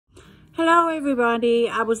Hello everybody,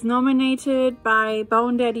 I was nominated by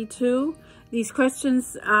Bonedaddy too. These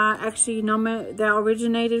questions are actually they're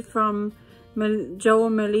originated from Joe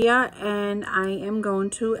Maleah, and I am going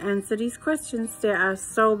to answer these questions. They are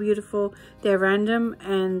so beautiful, they're random,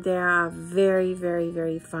 and they are very, very,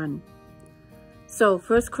 very fun. So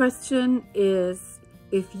first question is,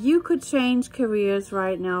 if you could change careers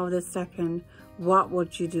right now this second, what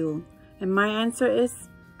would you do? And my answer is,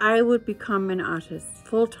 I would become an artist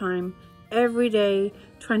full-time, every day,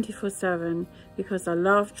 24/7, because I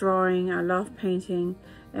love drawing, I love painting,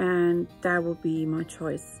 and that would be my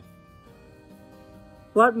choice.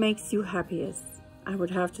 What makes you happiest? I would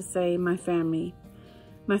have to say my family.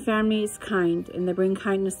 My family is kind, and they bring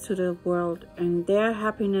kindness to the world, and their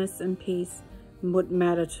happiness and peace would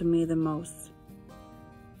matter to me the most.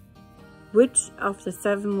 Which of the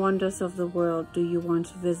 7 wonders of the world do you want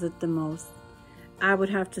to visit the most? I would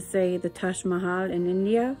have to say the Taj Mahal in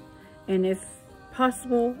India, and if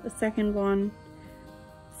possible, a second one,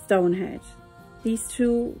 Stonehenge. These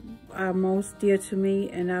 2 are most dear to me,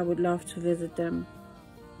 and I would love to visit them,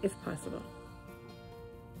 if possible.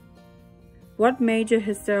 What major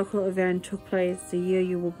historical event took place the year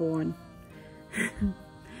you were born?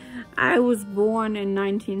 I was born in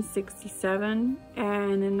 1967,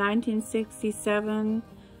 and in 1967,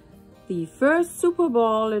 the first Super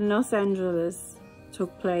Bowl in Los Angeles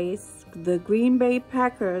took place. The Green Bay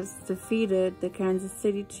Packers defeated the Kansas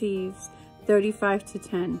City Chiefs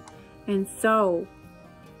 35-10. And so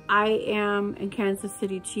I am a Kansas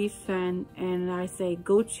City Chiefs fan, and I say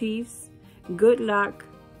go Chiefs, good luck,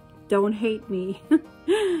 don't hate me.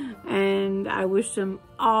 And I wish them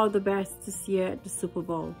all the best this year at the Super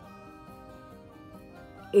Bowl.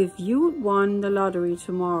 If you won the lottery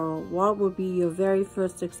tomorrow, what would be your very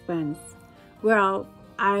first expense? Well,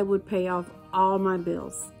 I would pay off all my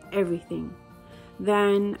bills, everything.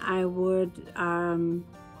 Then I would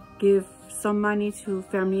give some money to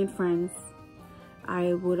family and friends.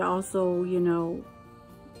 I would also,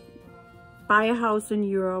 buy a house in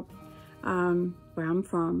Europe, where I'm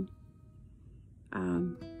from.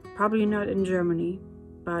 Probably not in Germany,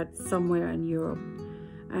 but somewhere in Europe.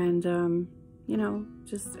 And,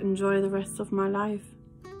 just enjoy the rest of my life.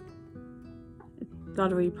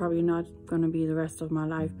 Lottery probably not gonna be the rest of my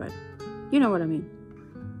life, but you know what I mean.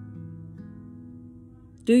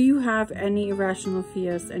 Do you have any irrational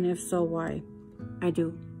fears, and if so, why? I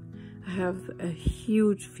do. I have a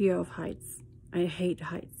huge fear of heights. I hate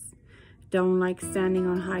heights. Don't like standing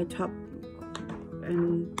on high top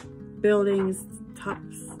and buildings,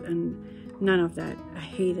 tops, and none of that. I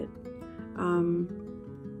hate it.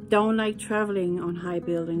 Don't like traveling on high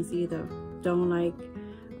buildings either. Don't like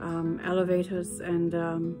elevators, and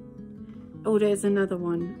oh, there's another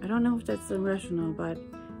one. I don't know if that's irrational, but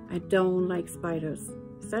I don't like spiders.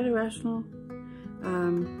 Is that irrational?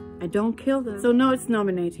 I don't kill them. So no, it's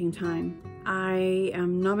nominating time. I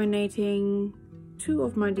am nominating 2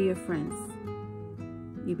 of my dear friends.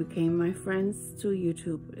 You became my friends through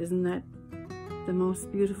YouTube. Isn't that the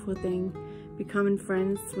most beautiful thing? Becoming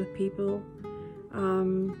friends with people.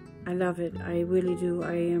 I love it. I really do.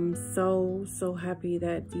 I am so happy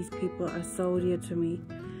that these people are so dear to me.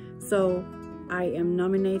 So I am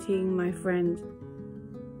nominating my friend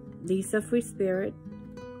Lisa Freespirit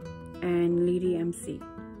and Lady MC.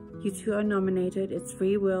 You 2 are nominated. It's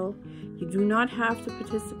free will. You do not have to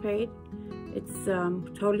participate. It's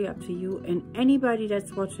totally up to you. And anybody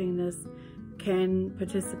that's watching this can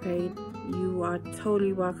participate. You are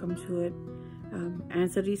totally welcome to it.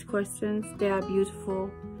 Answer these questions. They are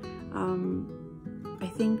beautiful. I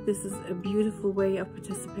think this is a beautiful way of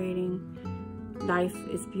participating. Life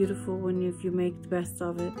is beautiful if you make the best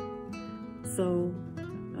of it. So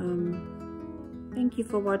thank you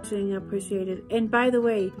for watching. I appreciate it. And by the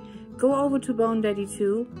way, go over to Bonedaddy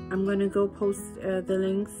too. I'm gonna go post the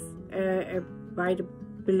links right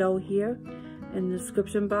below here in the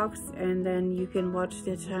description box, and then you can watch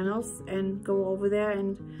their channels and go over there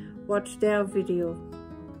and watch their video.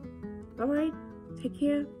 All right, take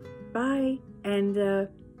care, bye, and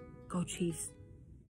go Chiefs.